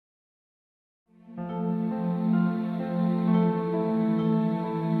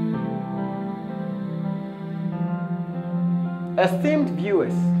esteemed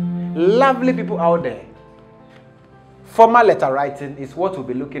viewers, lovely people out there, formal letter writing is what we'll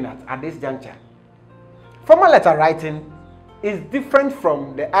be looking at this juncture. Formal letter writing is different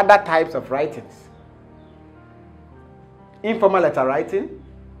from the other types of writings. Informal letter writing,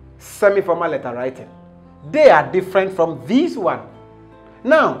 semi-formal letter writing. They are different from this one.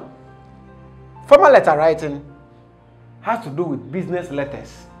 Now, formal letter writing has to do with business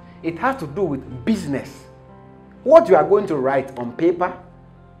letters. It has to do with business. What you are going to write on paper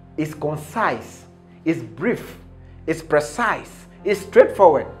is concise, is brief, is precise, is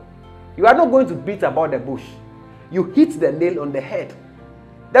straightforward. You are not going to beat about the bush. You hit the nail on the head.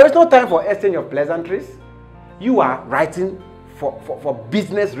 There is no time for exchange of pleasantries. You are writing for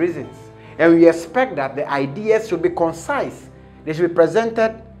business reasons. And we expect that the ideas should be concise. They should be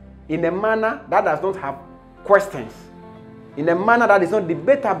presented in a manner that does not have questions, in a manner that is not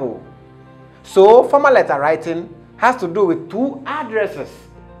debatable. So, formal letter writing has to do with two addresses.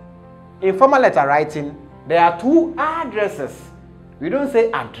 In formal letter writing, there are two addresses. We don't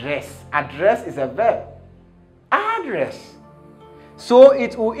say address. Address is a verb. Address. So,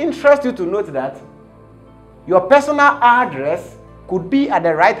 it will interest you to note that your personal address could be at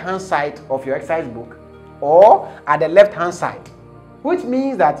the right-hand side of your exercise book or at the left-hand side, which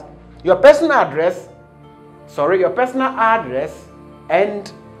means that your personal address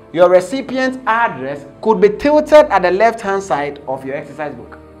and your recipient's address could be tilted at the left-hand side of your exercise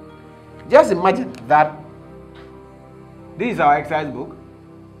book. Just imagine that this is our exercise book.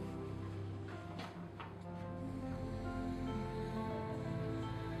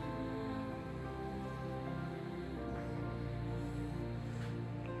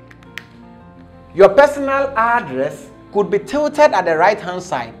 Your personal address could be tilted at the right-hand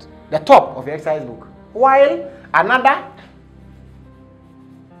side, the top of your exercise book, while another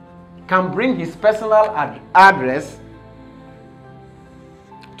can bring his personal address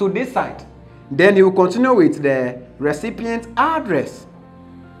to this side. Then he will continue with the recipient address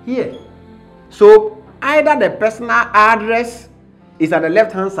here. So either the personal address is at the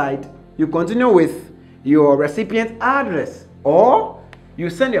left-hand side, you continue with your recipient address, or you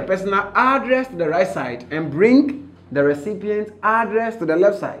send your personal address to the right side and bring the recipient address to the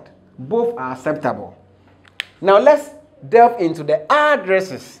left side. Both are acceptable. Now let's delve into the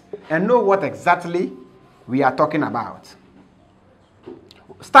addresses and know what exactly we are talking about.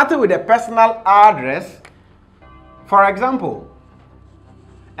 Starting with the personal address, for example,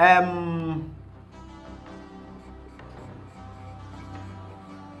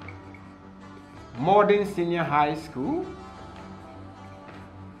 Modern Senior High School,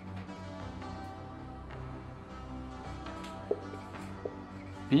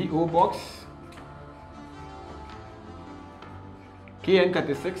 P.O. Box, KN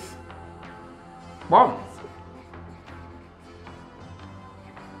 36, Bomb,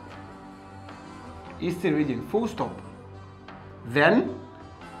 Eastern Region, full stop. Then,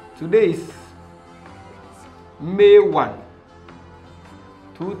 today is May 1,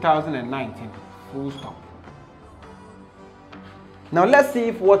 2019, full stop. Now let's see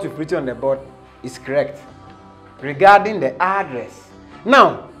if what you've written on the board is correct regarding the address.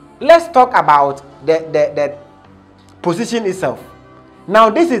 Now, let's talk about the position itself. Now,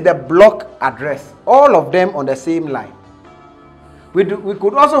 this is the block address, all of them on the same line. We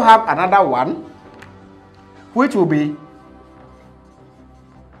could also have another one, which will be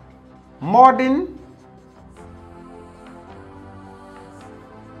Modern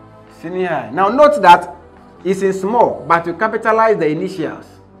Senior High. Now, note that it's in small, but you capitalize the initials.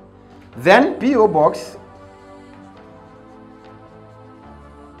 Then, P.O. Box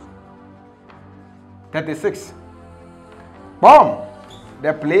 36. Boom.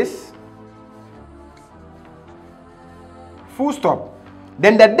 The place. Full stop.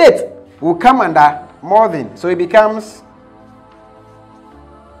 Then the date will come under more than. So it becomes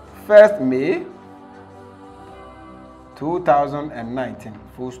 1st May 2019.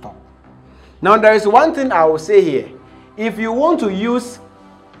 Full stop. Now there is one thing I will say here. If you want to use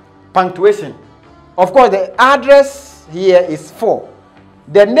punctuation, of course the address here is 4.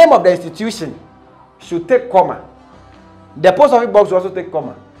 The name of the institution should take comma. The post office box will also take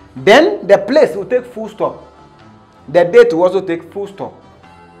comma. Then the place will take full stop. The date will also take full stop.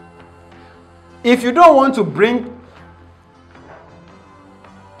 If you don't want to bring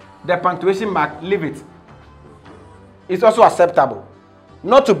the punctuation mark, leave it. It's also acceptable.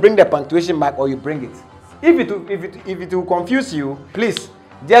 Not to bring the punctuation mark, or you bring it. If it will confuse you, please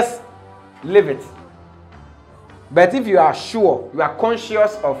just leave it. But if you are sure, you are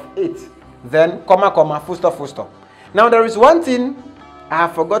conscious of it, then comma, comma, full stop, full stop. Now there is one thing I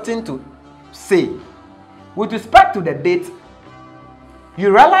have forgotten to say. With respect to the date,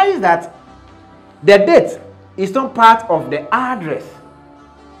 you realize that the date is not part of the address.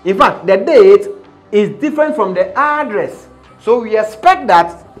 In fact, the date is different from the address. So we expect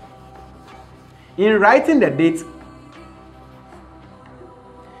that in writing the date,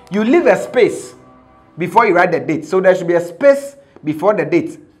 you leave a space before you write the date. So there should be a space before the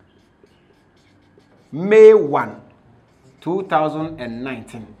date. May 1,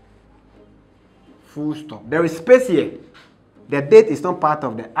 2019. Full stop. There is space here. The date is not part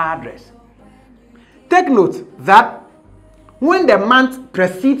of the address. Take note that when the month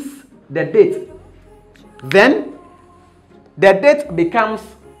precedes the date, then the date becomes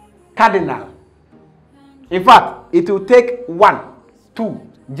cardinal. In fact, it will take 1,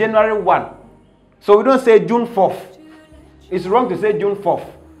 2, January 1. So we don't say June 4th. It's wrong to say June 4th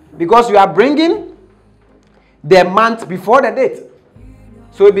because you are bringing the month before the date.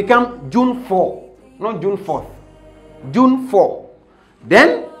 So it becomes June 4, not June 4th. June 4.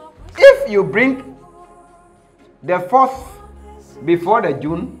 Then, if you bring the 4th before the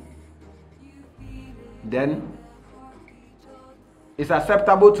June, then it's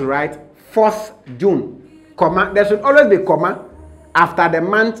acceptable to write 4th June, comma. There should always be comma after the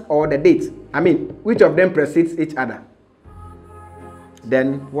month or the date. I mean, which of them precedes each other.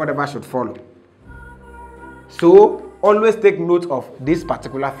 Then whatever should follow. So always take note of this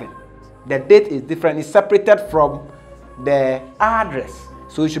particular thing. The date is different. It's separated from the address.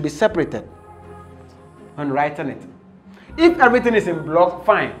 So it should be separated when writing it. If everything is in block,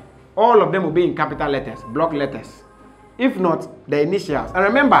 fine. All of them will be in capital letters, block letters. If not, the initials. And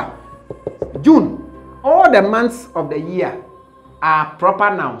remember, June, all the months of the year are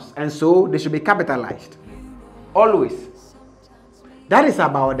proper nouns, and so they should be capitalized. Always. That is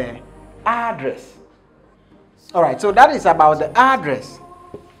about the address. All right, so that is about the address.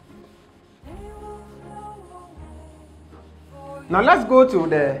 Now let's go to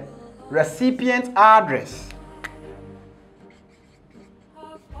the recipient address.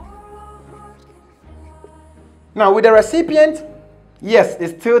 Now with the recipient, yes,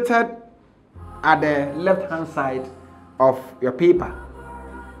 it's tilted at the left-hand side of your paper.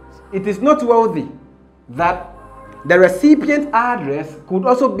 It is noteworthy that the recipient address could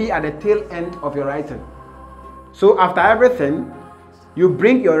also be at the tail end of your writing. So after everything, you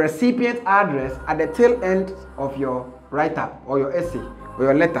bring your recipient address at the tail end of your write-up or your essay or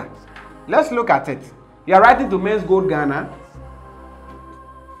your letter. Let's look at it. You are writing to Men's Gold Ghana,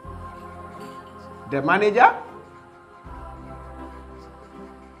 the manager,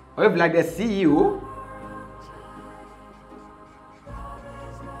 or if like the CEO,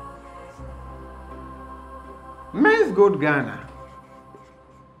 Men's Gold Ghana.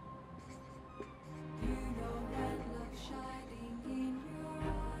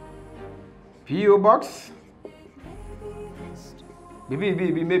 PO Box.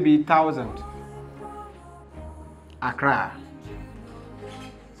 Maybe 1,000. Accra.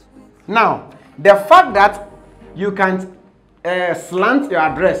 Now, the fact that you can slant your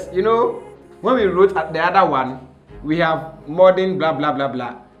address, you know, when we wrote the other one, we have modern blah blah blah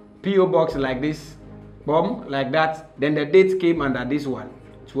blah, PO Box like this, bomb like that, then the date came under this one,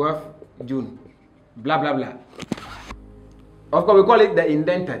 12th June, blah blah blah. Of course, we call it the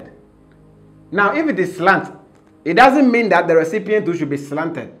indented. Now, if it is slant, it doesn't mean that the recipient too should be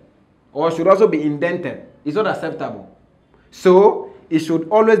slanted or should also be indented. It's not acceptable. So it should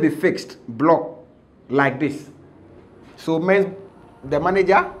always be fixed, block like this. So the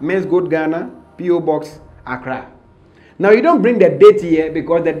manager, Men's Gold Ghana, PO Box, Accra. Now you don't bring the date here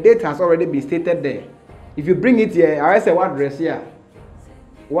because the date has already been stated there. If you bring it here, I say what dress here,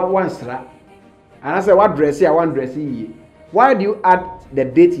 one stra, and I say what dress here, one dress here. Why do you add the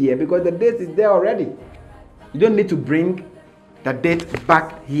date here? Because the date is there already. You don't need to bring the date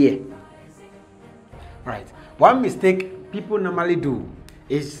back here. Right. One mistake people normally do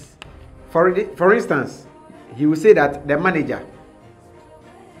is, for instance, he will say that the manager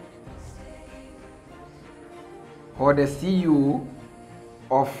or the CEO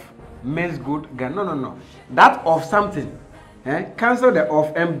of Men's Gold Ghana. No. That of something. Cancel the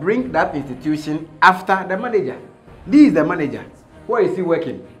of and bring that institution after the manager. This is the manager. Where is he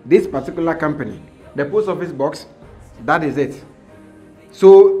working? This particular company. The post office box. That is it.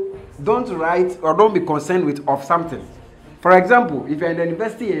 So don't write or don't be concerned with of something. For example, if you're in the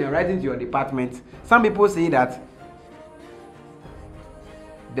university and you're writing to your department, some people say that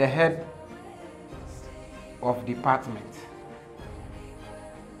the head of department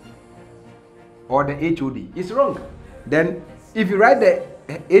or the HOD is wrong. Then if you write the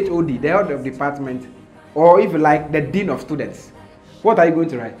HOD, the head of department, or if you like the dean of students, what are you going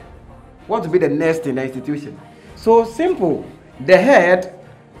to write? What will be the next in the institution? So simple. The head,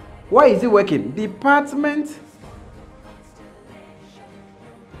 why is he working? Department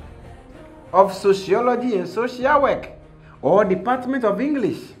of Sociology and Social Work, or Department of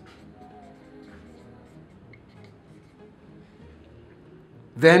English.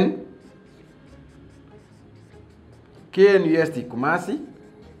 Then KNUST Kumasi.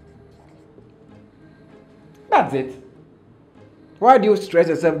 That's it. Why do you stress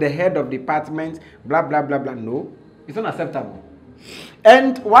yourself, the head of department, blah, blah, blah, blah? No, it's not acceptable.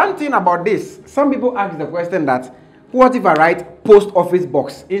 And one thing about this, some people ask the question that, what if I write post office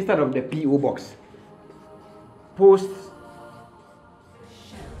box instead of the PO box? Post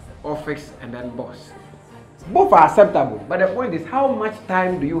office and then box. Both are acceptable, but the point is, how much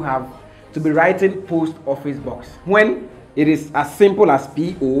time do you have to be writing post office box when it is as simple as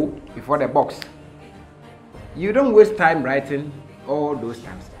PO before the box? You don't waste time writing all those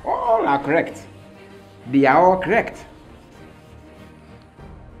times. All are correct. They are all correct.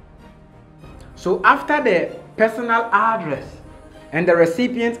 So after the personal address and the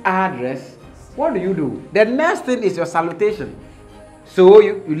recipient's address, what do? The next thing is your salutation. So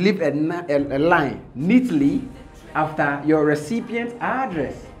you leave a line neatly after your recipient's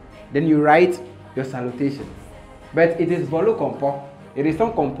address. Then you write your salutation. But it is volo compo. It is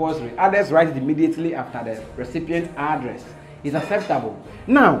not compulsory. Others write it immediately after the recipient's address. It's acceptable.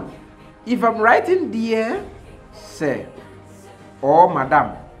 Now, if I'm writing dear sir or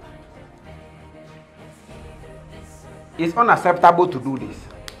madam, it's unacceptable to do this.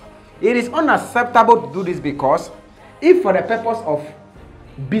 It is unacceptable to do this because if for the purpose of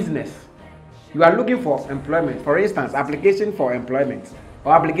business, you are looking for employment, for instance, application for employment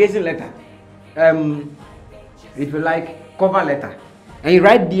or application letter, if you like, cover letter, and you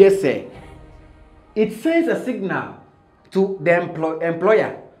write dear sir, it sends a signal to the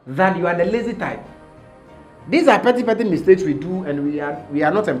employer that you are the lazy type. These are petty mistakes we do, and we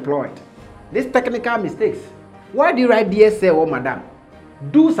are not employed. These technical mistakes. Why do you write dear sir or madam?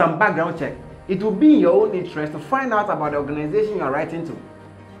 Do some background check. It will be in your own interest to find out about the organization you are writing to,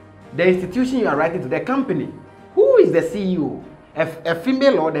 the institution you are writing to, the company. Who is the CEO? A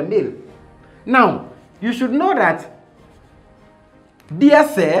female or the male? Now, you should know that dear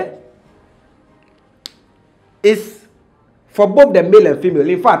sir is for both the male and female.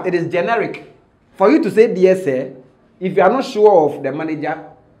 In fact, it is generic. For you to say dear sir, if you are not sure of the manager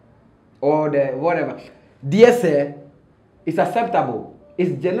or the whatever, dear sir is acceptable.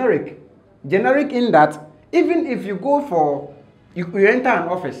 It's generic. Generic in that even if you go for, you enter an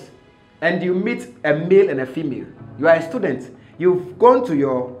office and you meet a male and a female, you are a student, you've gone to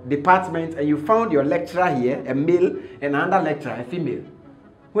your department and you found your lecturer here, a male, and another lecturer, a female.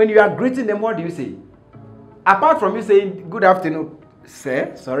 When you are greeting them, what do you say? Apart from you saying, good afternoon,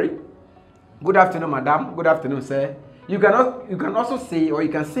 sir, sorry, good afternoon, madam, good afternoon, sir, you can also say, or you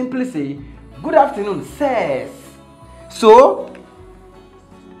can simply say, good afternoon, sirs. So,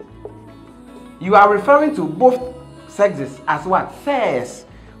 you are referring to both sexes as what? Sirs.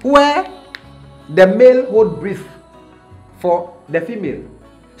 Where the male hold brief for the female.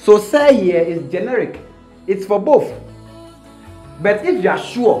 So, sir here is generic. It's for both. But if you are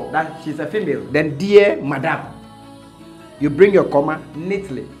sure that she's a female, then dear madam, you bring your comma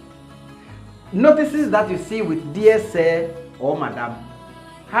neatly. Notices that you see with dear sir or madam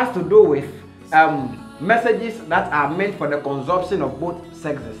has to do with messages that are meant for the consumption of both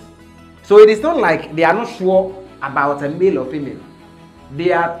sexes. So it is not like they are not sure about a male or female.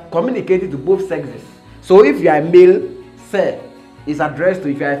 They are communicating to both sexes. So if you are a male, sir is addressed to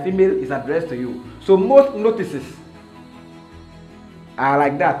you. If you are a female, it's addressed to you. So most notices are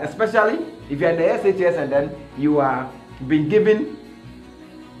like that, especially if you are in the SHS and then you are being given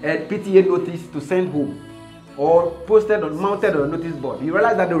a PTA notice to send home or posted or mounted on a notice board. You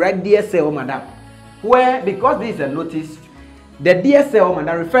realize that they write dear sir or madam, where because this is a notice, the dear sir or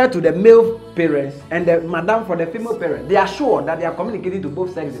madam refer to the male parents and the madam for the female parents. They are sure that they are communicating to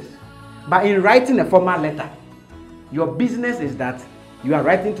both sexes. But in writing a formal letter, your business is that you are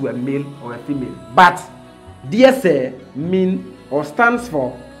writing to a male or a female. But dear sir means or stands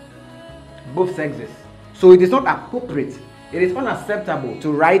for both sexes. So it is not appropriate. It is unacceptable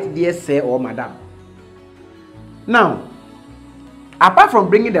to write dear sir or madam. Now, apart from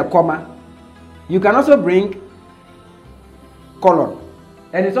bringing the comma, you can also bring colon,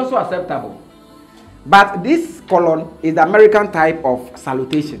 and it's also acceptable. But this colon is the American type of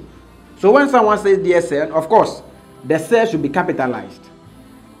salutation. So when someone says dear sir, of course, the sir should be capitalized.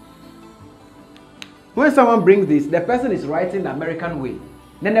 When someone brings this, the person is writing the American way.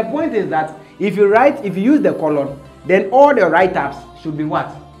 Then the point is that if you use the colon, then all the write-ups should be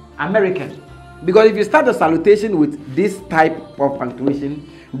what? American. Because if you start the salutation with this type of punctuation,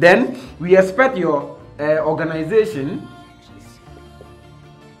 then we expect your organization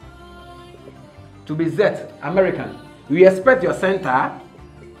to be Z, American. We expect your center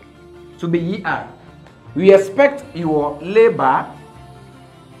to be ER. We expect your labor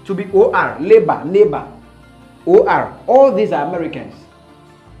to be OR, labor, neighbor, OR. All these are Americans.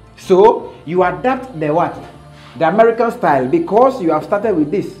 So you adapt the what? The American style, because you have started with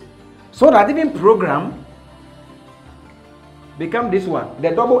this. So that even program become this one.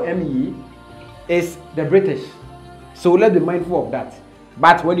 The double ME is the British. So let's be mindful of that.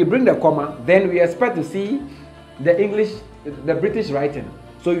 But when you bring the comma, then we expect to see the English, the British writing.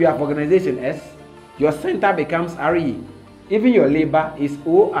 So you have organization S, your center becomes RE. Even your labor is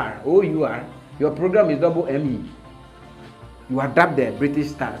OR, OUR, your program is double ME. You adapt the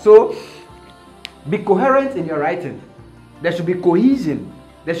British style. So be coherent in your writing. There should be cohesion.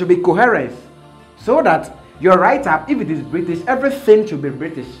 There should be coherence. So that your write-up, if it is British, everything should be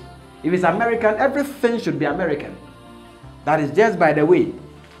British. If it's American, everything should be American. That is just by the way.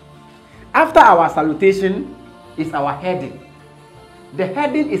 After our salutation is our heading. The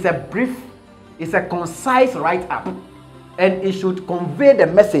heading is a brief, it's a concise write-up, and it should convey the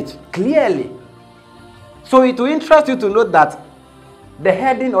message clearly. So it will interest you to note that the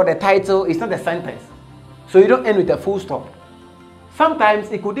heading or the title is not a sentence. So you don't end with a full stop. Sometimes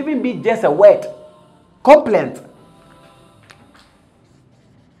it could even be just a word. Complaint.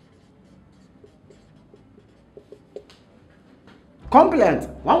 Complaint,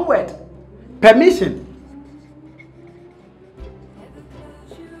 one word. Permission.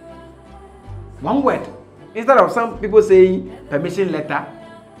 One word. Instead of some people saying permission letter,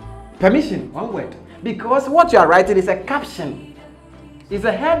 permission, one word. Because what you are writing is a caption. It's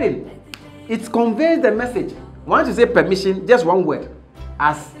a heading. It conveys the message. Once you say permission, just one word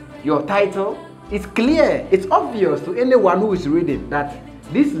as your title, it's clear, it's obvious to anyone who is reading that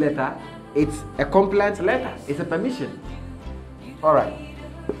this letter, it's a complaint letter, it's a permission. All right.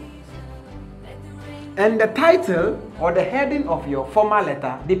 And the title or the heading of your formal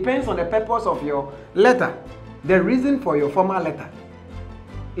letter depends on the purpose of your letter. The reason for your formal letter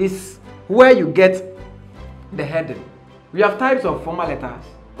is where you get the heading. We have types of formal letters,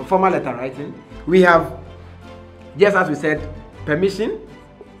 or formal letter writing. We have, just as we said, permission.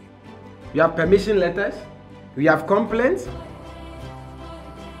 We have permission letters. We have complaints.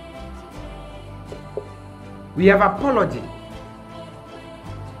 We have apology.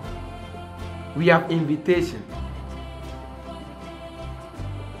 We have invitation.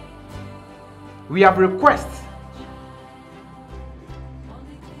 We have requests.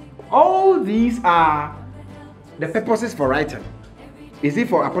 All these are the purposes for writing. Is it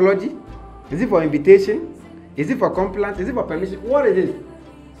for apology? Is it for invitation? Is it for complaint? Is it for permission? What is it?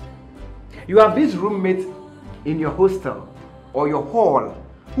 You have this roommate in your hostel or your hall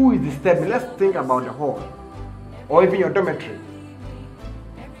who is disturbing. Let's think about the hall or even your dormitory.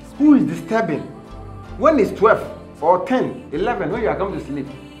 Who is disturbing? When it's 12 or 10, 11, when you are coming to sleep,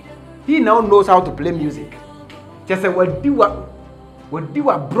 he now knows how to play music. Just say,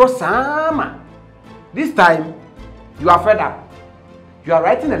 this time, you are fed up. You are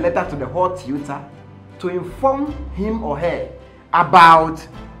writing a letter to the hall tutor to inform him or her about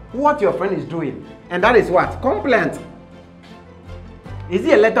what your friend is doing. And that is what? Complaint. Is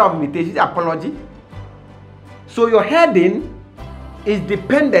it a letter of invitation? Is it apology? So your heading is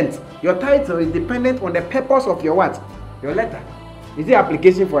dependent, your title is dependent on the purpose of your what? Your letter. Is it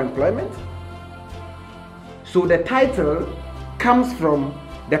application for employment? So the title comes from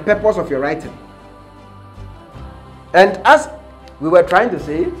the purpose of your writing. And as we were trying to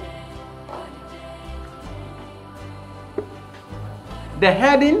say, the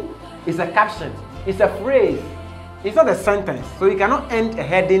heading is a caption, it's a phrase, it's not a sentence. So you cannot end a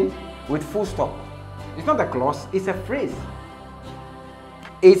heading with full stop. It's not a clause, it's a phrase.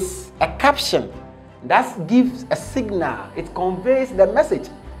 It's a caption that gives a signal, it conveys the message,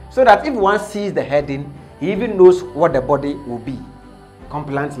 so that if one sees the heading, he even knows what the body will be.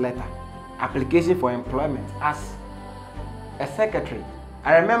 Complaint letter, application for employment as a secretary.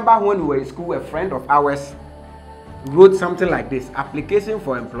 I remember when we were in school, a friend of ours wrote something like this: application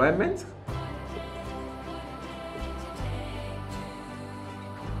for employment,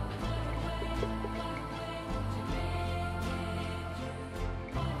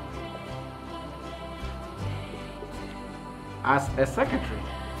 as a secretary.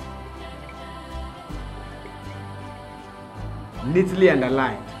 Neatly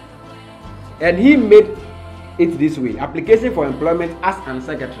underlined. And he made it this way: application for employment as an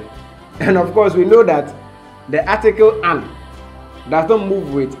secretary. And of course, we know that the article "an" does not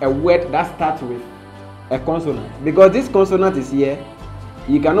move with a word that starts with a consonant. Because this consonant is here,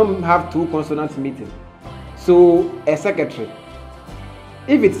 you cannot have two consonants meeting. So a secretary.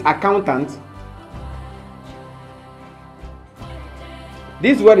 If it's accountant,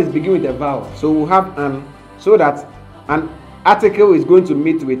 this word is begin with a vowel. So we'll have an, so that an article is going to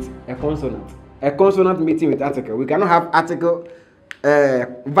meet with a consonant. A consonant meeting with article. We cannot have article,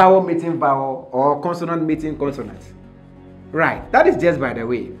 vowel meeting vowel, or consonant meeting consonant. Right. That is just by the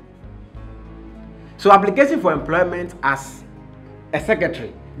way. So application for employment as a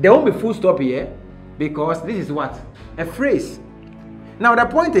secretary. There won't be full stop here because this is what? A phrase. Now the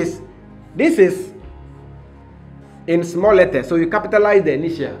point is, this is in small letters, so you capitalize the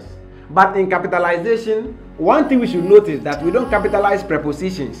initials. But in capitalization, one thing we should notice that we don't capitalize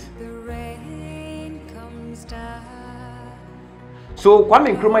prepositions. So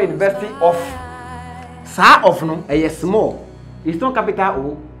Kwame Nkrumah University of Sa of no, a small. It's not capital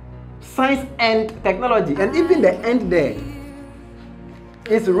O. Science and technology, and even the end there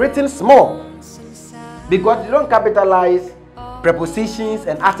is written small because you don't capitalize prepositions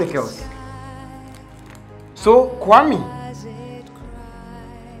and articles. So Kwame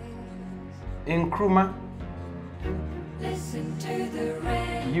Nkrumah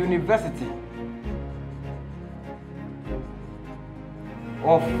University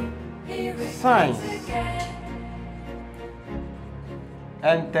of Science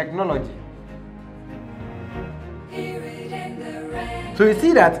and Technology. So you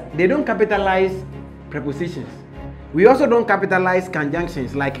see that they don't capitalize prepositions. We also don't capitalize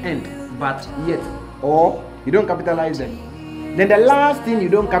conjunctions like and, but, yet, or you don't capitalize them. Then the last thing you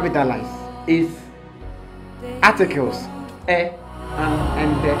don't capitalize is articles, a,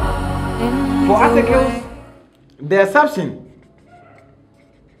 and the. For articles, the exception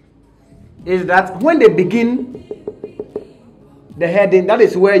is that when they begin the heading, that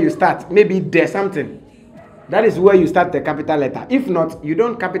is where you start. Maybe there's something. That is where you start the capital letter. If not, you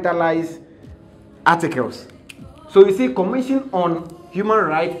don't capitalize articles. So you see, Commission on Human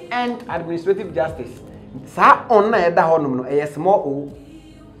Rights and Administrative Justice. Sa on na a small o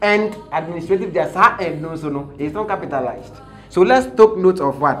and administrative justice and no it's not capitalized. So let's take note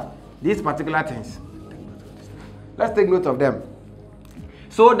of what? These particular things. Let's take note of them.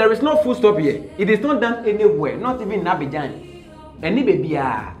 So there is no full stop here. It is not done anywhere, not even in Abidjan. Any baby,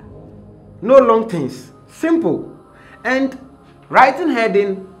 no long things. Simple. And writing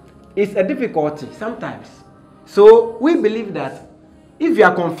heading is a difficulty sometimes. So we believe that if you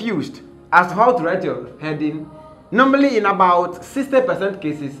are confused as to how to write your heading, normally in about 60%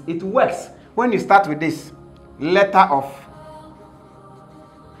 cases, it works when you start with this letter of.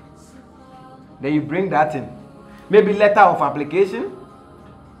 Then you bring that in. Maybe letter of application,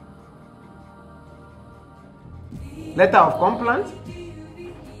 letter of complaint,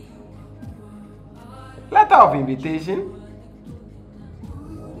 letter of invitation,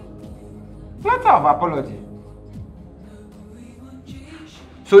 letter of apology.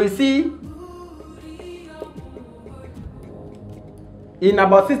 So you see, in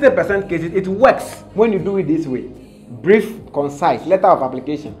about 60% cases, it works when you do it this way. Brief, concise, letter of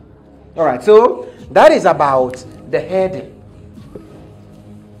application. Alright, so that is about the heading.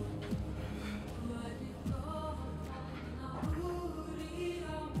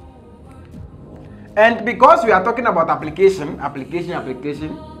 And because we are talking about application,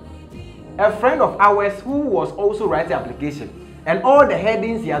 a friend of ours who was also writing application, and all the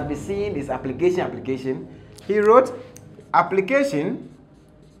headings he has been seeing is application, he wrote application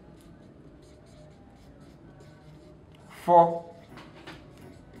for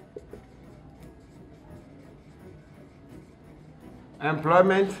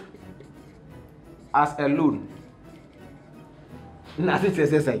employment as a loan.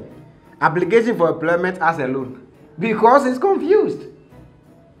 Application for employment as a loan, because it's confused.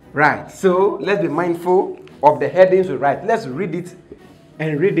 Right, so let's be mindful of the headings we write. Let's read it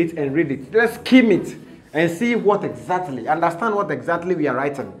and read it and read it. Let's skim it and see what exactly, understand what exactly we are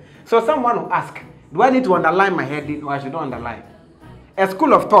writing. So someone will ask, do I need to underline my heading or I should not underline? A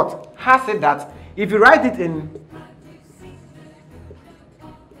school of thought has said that if you write it in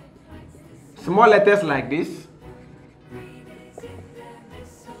small letters like this,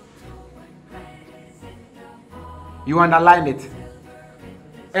 you underline it.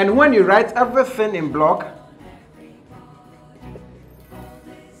 And when you write everything in block,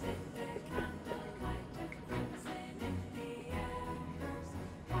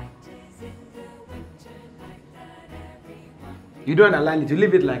 you don't underline it, you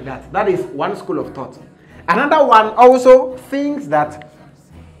leave it like that. That is one school of thought. Another one also thinks that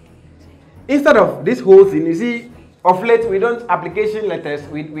instead of this whole thing, you see, Of late, we don't application letters,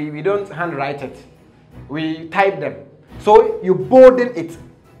 we don't handwrite it. We type them. So you bolden it.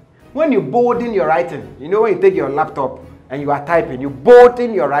 When you bolden your writing, you know when you take your laptop and you are typing, you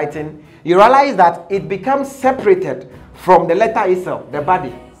bolden your writing, you realize that it becomes separated from the letter itself, the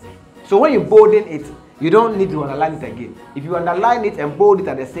body. So when you bolden it, you don't need to underline it again. If you underline it and bold it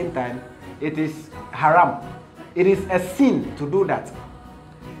at the same time, it is haram. It is a sin to do that.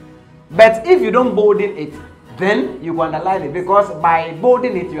 But if you don't bolden it, then you can underline it, because by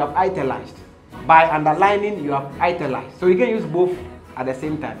bolding it, you have italicized. By underlining, you have italicized. So you can use both at the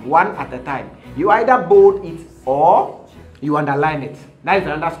same time, one at a time. You either bold it or you underline it. That is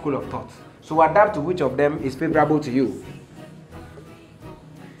another school of thought. So adapt to which of them is favorable to you.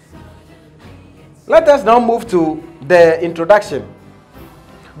 Let us now move to the introduction.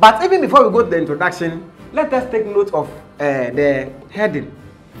 But even before we go to the introduction, let us take note of the heading.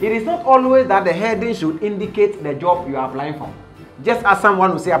 It is not always that the heading should indicate the job you are applying for. Just as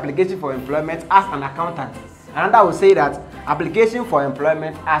someone will say application for employment as an accountant, another will say that application for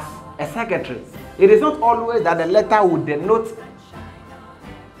employment as a secretary. It is not always that the letter would denote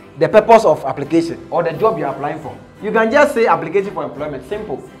the purpose of application or the job you are applying for. You can just say application for employment,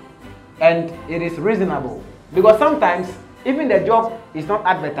 simple, and it is reasonable. Because sometimes even the job is not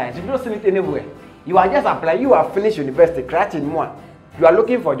advertised. You don't see it anywhere. You are just applying. You have finished university, crashing more. You are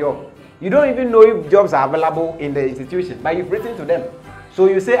looking for a job. You don't even know if jobs are available in the institution, but you've written to them. So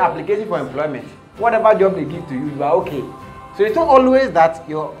you say application for employment. Whatever job they give to you, you are okay. So it's not always that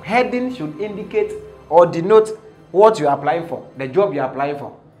your heading should indicate or denote what you are applying for, the job you are applying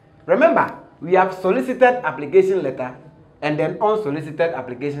for. Remember, we have solicited application letter and then unsolicited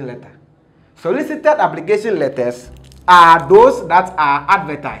application letter. Solicited application letters are those that are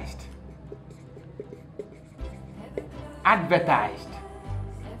advertised. Advertised.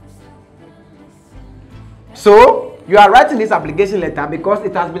 So, you are writing this application letter because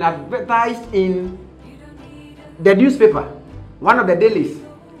it has been advertised in the newspaper, one of the dailies,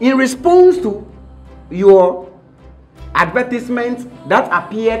 in response to your advertisement that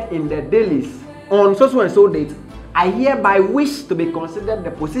appeared in the dailies on so and so date. I hereby wish to be considered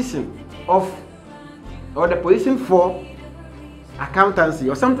the position of, or the position for accountancy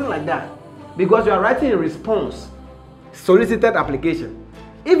or something like that, because you are writing in response. Solicited application.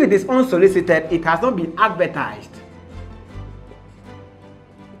 If it is unsolicited, it has not been advertised.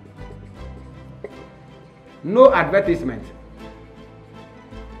 No advertisement.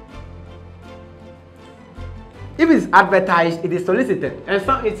 If it's advertised, it is solicited. And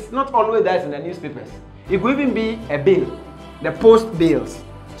so it's not always that in the newspapers. It could even be a bill, the post bills.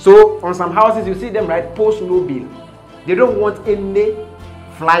 So on some houses, you see them write post no bill. They don't want any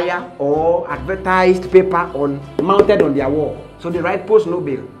flyer or advertised paper mounted on their wall. So they write post no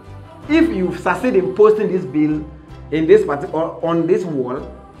bill. If you succeed in posting this bill in this or on this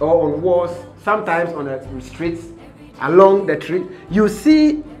wall or on walls, sometimes on the streets, along the tree, you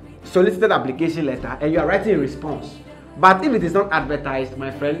see solicited application letter and you are writing a response. But if it is not advertised,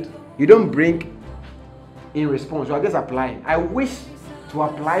 my friend, you don't bring in response. You are just applying. I wish to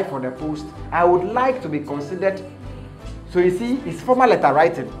apply for the post. I would like to be considered. So you see, it's formal letter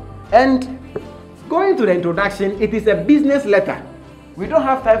writing. And going to the introduction, it is a business letter. We don't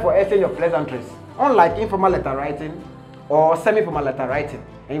have time for exchange of pleasantries. Unlike informal letter writing or semi-formal letter writing,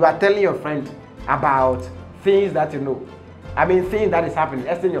 and you are telling your friend about things that you know. I mean, things that is happening,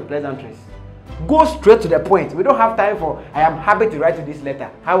 exchange of pleasantries. Go straight to the point. We don't have time for, I am happy to write you this letter.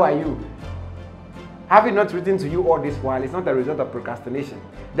 How are you? Having not written to you all this while, it's not a result of procrastination.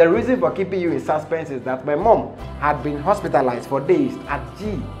 The reason for keeping you in suspense is that my mom had been hospitalized for days at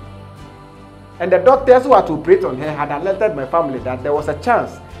G. And the doctors who had to operate on her had alerted my family that there was a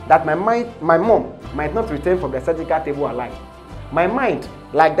chance that my mom might not return from the surgical table alive. My mind,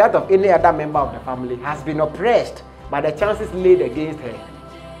 like that of any other member of the family, has been oppressed by the chances laid against her.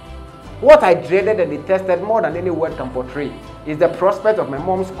 What I dreaded and detested more than any word can portray is the prospect of my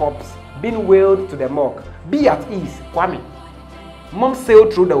mom's corpse being wheeled to the morgue. Be at ease, Kwame. Mom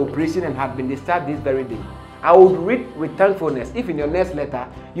sailed through the operation and had been discharged this very day. I would read with thankfulness if in your next letter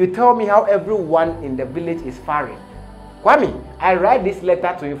you tell me how everyone in the village is faring. Kwame, I write this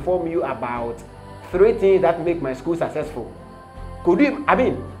letter to inform you about 3 things that make my school successful. Could you,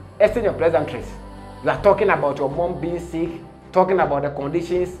 exchange of pleasantries. You are talking about your mom being sick, talking about the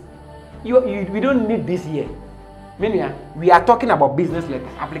conditions. We don't need this here. Meaning, we are talking about business letter.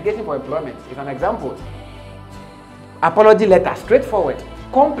 Application for employment is an example. Apology letter, straightforward.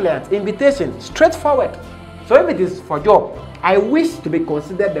 Complaint, invitation, straightforward. So if it is for job, I wish to be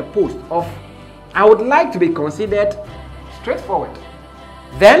considered the post of, I would like to be considered, straightforward.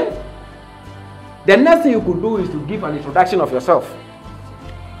 Then, The next thing you could do is to give an introduction of yourself.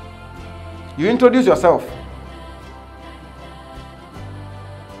 You introduce yourself.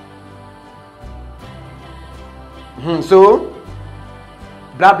 So,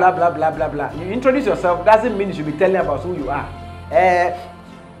 blah, blah, blah, blah, blah, blah. You introduce yourself doesn't mean you should be telling about who you are.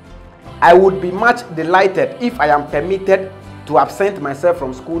 I would be much delighted if I am permitted to absent myself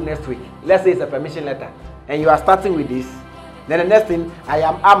from school next week. Let's say it's a permission letter. And you are starting with this. Then the next thing, I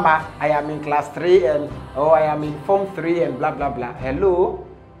am Amma, I am in class 3 and I am in form 3 and blah, blah, blah. Hello?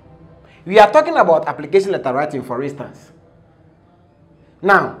 We are talking about application letter writing, for instance.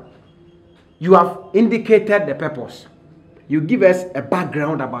 Now, you have indicated the purpose. You give us a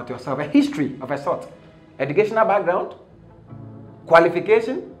background about yourself, a history of a sort. Educational background,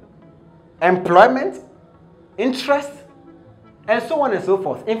 qualification, employment, interest, and so on and so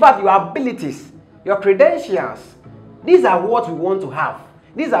forth. In fact, your abilities, your credentials, these are what we want to have.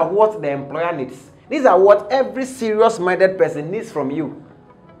 These are what the employer needs. These are what every serious-minded person needs from you.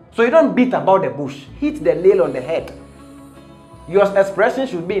 So you don't beat about the bush. Hit the nail on the head. Your expression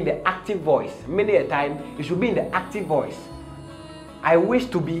should be in the active voice. Many a time, it should be in the active voice. I wish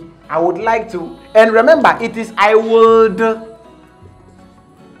to be, I would like to. And remember, it is I would.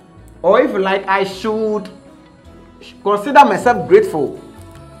 Or if you like, I should. Consider myself grateful.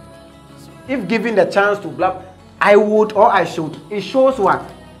 If given the chance to blah, I would or I should. It shows what?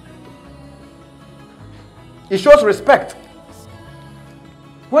 It shows respect.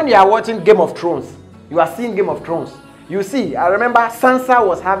 When you are watching Game of Thrones, you are seeing Game of Thrones. You see, I remember Sansa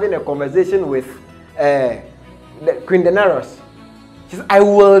was having a conversation with Queen Daenerys. She said, I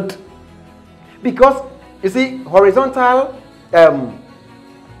would. Because, you see, horizontal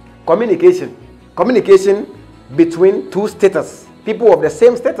communication between two status, people of the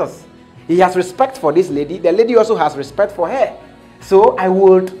same status. He has respect for this lady. The lady also has respect for her. So I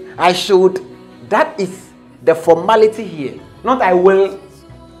would, I should. That is the formality here. Not I will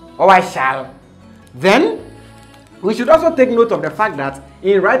or I shall. Then we should also take note of the fact that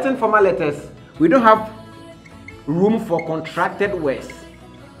in writing formal letters, we don't have room for contracted words.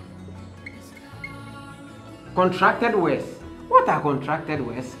 Contracted words. What are contracted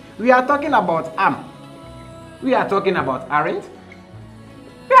words? We are talking about am. We are talking about aren't.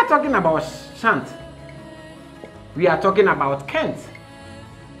 We are talking about shan't. We are talking about can't.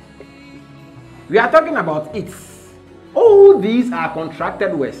 We are talking about it's. All these are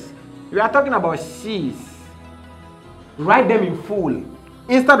contracted words. We are talking about she's. Write them in full.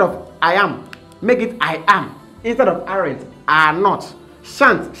 Instead of I am, make it I am. Instead of aren't, are not.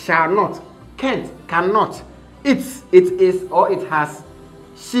 Shan't, shall not. Can't, cannot. It's, it is, or it has.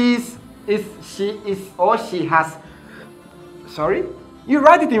 She's, is, she is, or she has. Sorry? You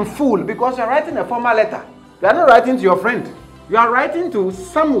write it in full because you are writing a formal letter. You are not writing to your friend. You are writing to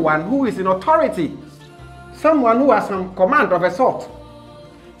someone who is in authority. Someone who has some command of a sort.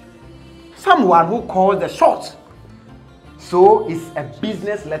 Someone who calls the shots. So it's a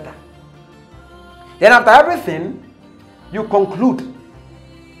business letter. Then after everything, you conclude.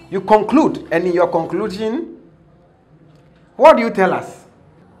 You conclude, and in your conclusion, what do you tell us?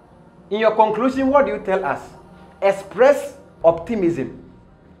 In your conclusion, what do you tell us? Express optimism.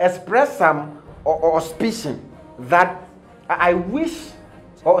 Express some auspicion that I wish,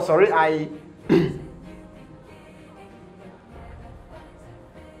 or sorry, I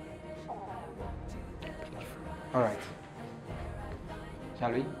all right.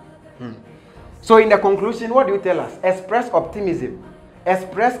 Shall we? So in the conclusion, what do you tell us? Express optimism.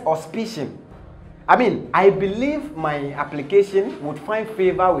 Express auspicion. I mean, I believe my application would find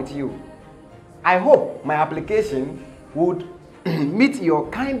favor with you. I hope my application would meet your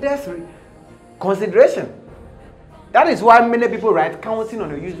kindest consideration. That is why many people write counting on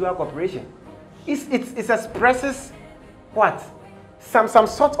your usual cooperation. It expresses what? Some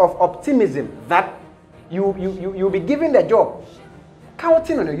sort of optimism that you'll be given the job.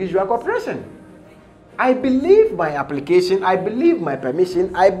 Counting on your usual cooperation. I believe my application, I believe my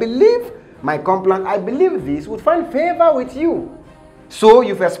permission, I believe my complaint, I believe this would find favor with you. So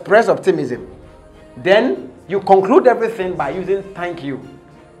you've expressed optimism. Then you conclude everything by using thank you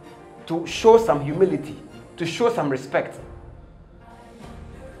to show some humility, to show some respect.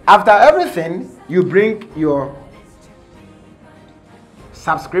 After everything, you bring your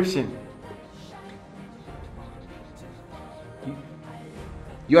subscription,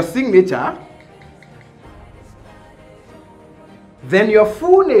 your signature, then your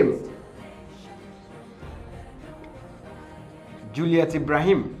full name, Juliet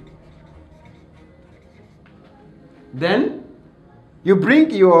Ibrahim. Then you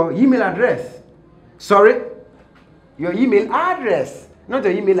bring your email address. Sorry, your email address. Not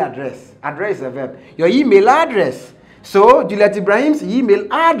your email address. Address is a verb. Your email address. So, Juliet Ibrahim's email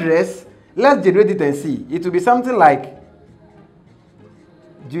address, let's generate it and see. It will be something like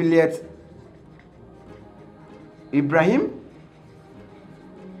Juliet Ibrahim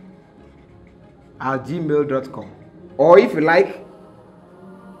at gmail.com. Or if you like,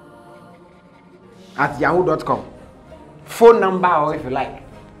 at yahoo.com. Phone number, or if you like.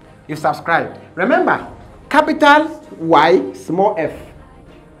 You subscribe. Remember, capital Y, small f,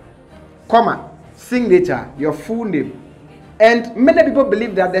 comma, signature, your full name. And many people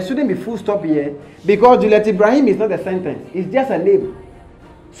believe that there shouldn't be full stop here because Juliet Ibrahim is not a sentence. It's just a name.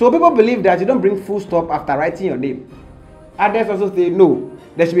 So people believe that you don't bring full stop after writing your name. Others also say no,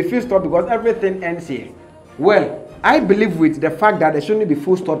 there should be full stop because everything ends here. Well, I believe with the fact that there shouldn't be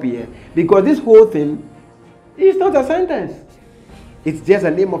full stop here because this whole thing is not a sentence. It's just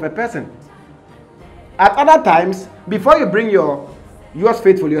a name of a person. At other times, before you bring yours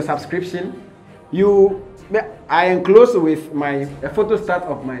faithful, your subscription, I enclose with a photo start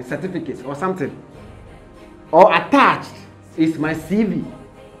of my certificate or something. Or attached is my CV.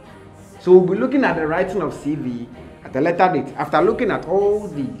 So we'll be looking at the writing of CV at the letter date. After looking at all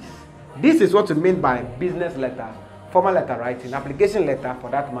these, this is what we mean by business letter, formal letter writing, application letter for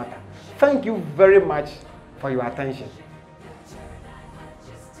that matter. Thank you very much for your attention.